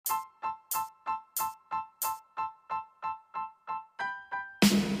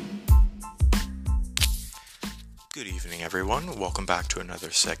Good evening, everyone. Welcome back to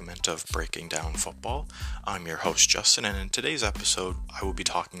another segment of Breaking Down Football. I'm your host, Justin, and in today's episode, I will be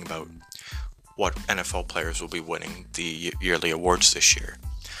talking about what NFL players will be winning the yearly awards this year.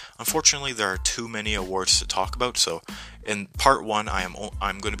 Unfortunately, there are too many awards to talk about, so in part one, I'm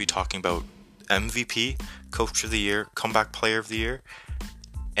going to be talking about MVP, Coach of the Year, Comeback Player of the Year,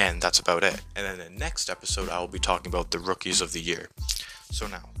 and that's about it. And then in the next episode, I will be talking about the Rookies of the Year. So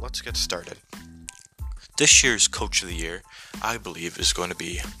now, let's get started. This year's Coach of the Year, I believe, is going to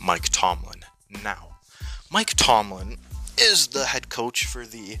be Mike Tomlin. Now, Mike Tomlin is the head coach for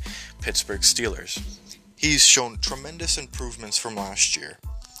the Pittsburgh Steelers. He's shown tremendous improvements from last year.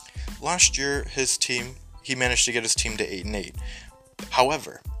 Last year, he managed to get his team to 8-8.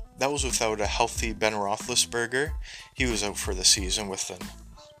 However, that was without a healthy Ben Roethlisberger. He was out for the season with an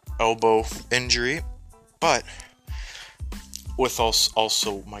elbow injury, but with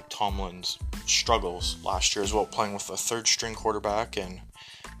also Mike Tomlin's struggles last year as well, playing with a third-string quarterback and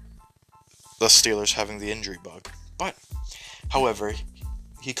the Steelers having the injury bug. But, however,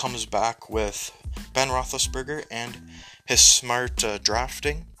 he comes back with Ben Roethlisberger and his smart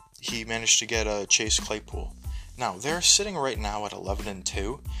drafting. He managed to get Chase Claypool. Now, they're sitting right now at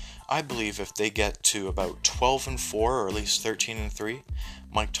 11-2. I believe if they get to about 12-4 or at least 13-3,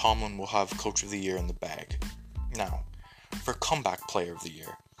 Mike Tomlin will have Coach of the Year in the bag. Now, for Comeback Player of the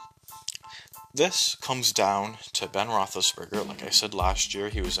Year, this comes down to Ben Roethlisberger. Like I said last year,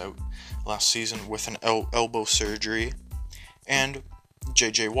 he was out last season with an elbow surgery, and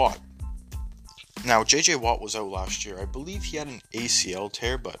J.J. Watt. Now, J.J. Watt was out last year. I believe he had an ACL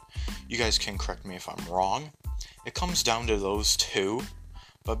tear, but you guys can correct me if I'm wrong. It comes down to those two,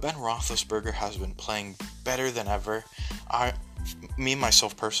 but Ben Roethlisberger has been playing better than ever.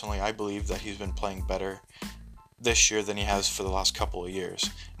 Myself personally, I believe that he's been playing better this year than he has for the last couple of years.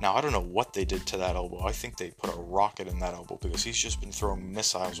 Now, I don't know what they did to that elbow. I think they put a rocket in that elbow because he's just been throwing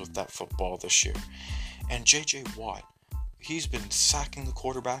missiles with that football this year. And J.J. Watt, he's been sacking the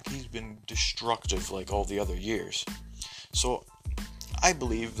quarterback. He's been destructive like all the other years. So, I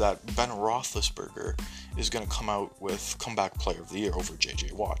believe that Ben Roethlisberger is going to come out with Comeback Player of the Year over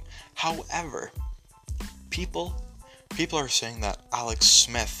J.J. Watt. However, people are saying that Alex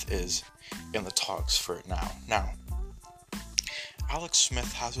Smith is in the talks for it now. Now, Alex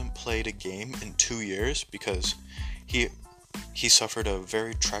Smith hasn't played a game in 2 years because he suffered a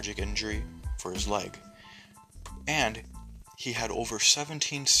very tragic injury for his leg. And he had over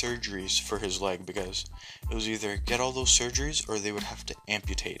 17 surgeries for his leg because it was either get all those surgeries or they would have to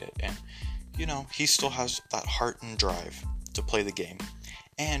amputate it. And, he still has that heart and drive to play the game.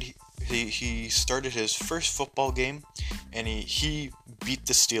 And he started his first football game, and he beat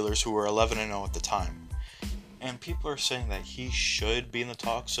the Steelers, who were 11-0 at the time. And people are saying that he should be in the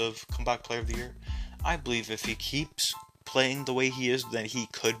talks of Comeback Player of the Year. I believe if he keeps playing the way he is, then he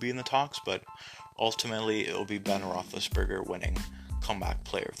could be in the talks, but ultimately it will be Ben Roethlisberger winning Comeback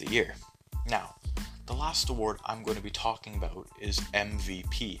Player of the Year. Now, the last award I'm going to be talking about is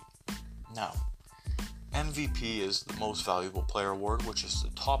MVP. Now, MVP is the Most Valuable Player Award, which is the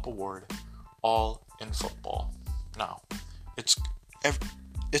top award all in football. Now, it's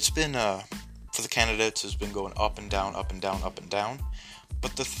been for the candidates has been going up and down, up and down, up and down.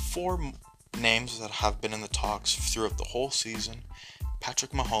 But the four names that have been in the talks throughout the whole season: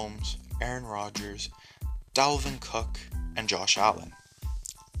 Patrick Mahomes, Aaron Rodgers, Dalvin Cook, and Josh Allen.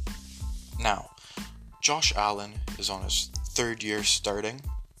 Now, Josh Allen is on his third year starting.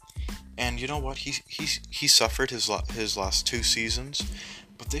 And you know what? He suffered his last 2 seasons,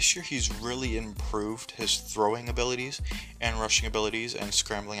 but this year he's really improved his throwing abilities and rushing abilities and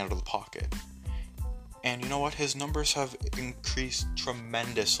scrambling out of the pocket. And you know what? His numbers have increased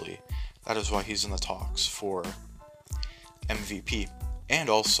tremendously. That is why he's in the talks for MVP. And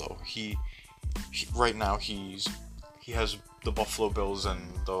also, he right now he has the Buffalo Bills in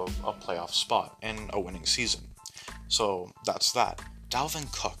a playoff spot and a winning season. So that's that.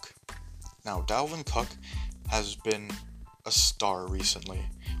 Dalvin Cook. Now, Dalvin Cook has been a star recently.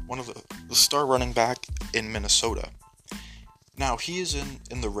 One of the star running back in Minnesota. Now, he is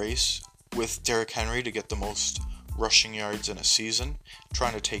in the race with Derrick Henry to get the most rushing yards in a season,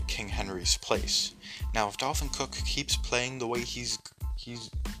 trying to take King Henry's place. Now, if Dalvin Cook keeps playing the way he's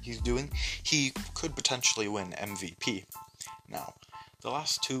doing, he could potentially win MVP. Now, the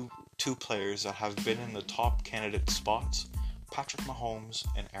last two players that have been in the top candidate spots: Patrick Mahomes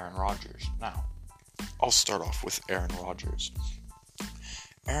and Aaron Rodgers. Now, I'll start off with Aaron Rodgers.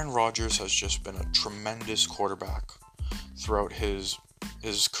 Aaron Rodgers has just been a tremendous quarterback throughout his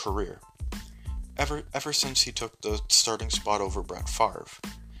career. Ever since he took the starting spot over Brett Favre.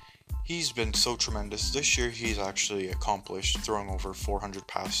 He's been so tremendous. This year he's actually accomplished throwing over 400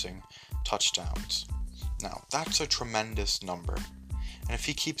 passing touchdowns. Now, that's a tremendous number. And if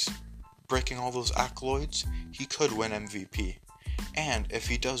he keeps breaking all those accolades, he could win MVP. And if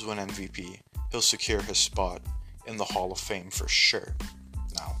he does win MVP, he'll secure his spot in the Hall of Fame for sure.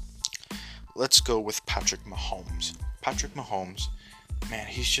 Now, let's go with Patrick Mahomes. Patrick Mahomes, man,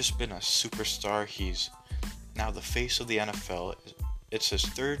 he's just been a superstar. He's now the face of the NFL. It's his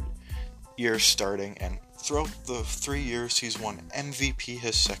third year starting, and throughout the 3 years he's won MVP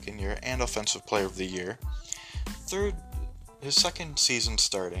his second year and Offensive Player of the Year. His second season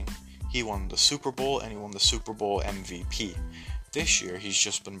starting, he won the Super Bowl and he won the Super Bowl MVP. This year he's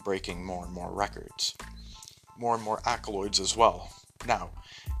just been breaking more and more records, more and more accolades as well. Now,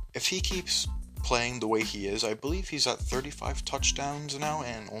 if he keeps playing the way he is, I believe he's at 35 touchdowns now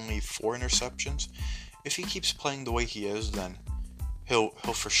and only 4 interceptions. If he keeps playing the way he is, then he'll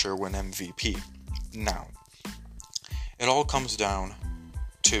for sure win MVP. Now, it all comes down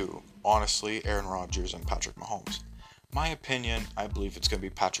to, honestly, Aaron Rodgers and Patrick Mahomes. My opinion, I believe it's going to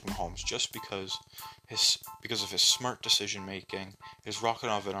be Patrick Mahomes just because of his smart decision making, his rocket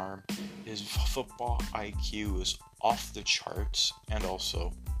of an arm, his football IQ is off the charts, and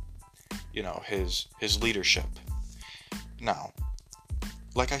also, his leadership. Now,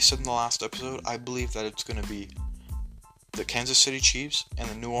 like I said in the last episode, I believe that it's going to be the Kansas City Chiefs and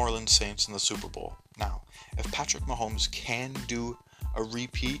the New Orleans Saints in the Super Bowl. Now, if Patrick Mahomes can do a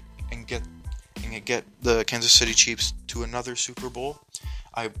repeat and get the Kansas City Chiefs to another Super Bowl,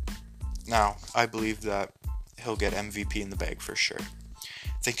 I believe that he'll get MVP in the bag for sure.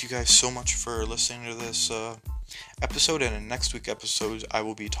 Thank you guys so much for listening to this episode, and in next week's episodes I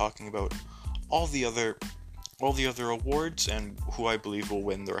will be talking about all the other awards and who I believe will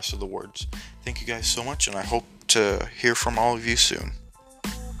win the rest of the awards. Thank you guys so much, and I hope to hear from all of you soon.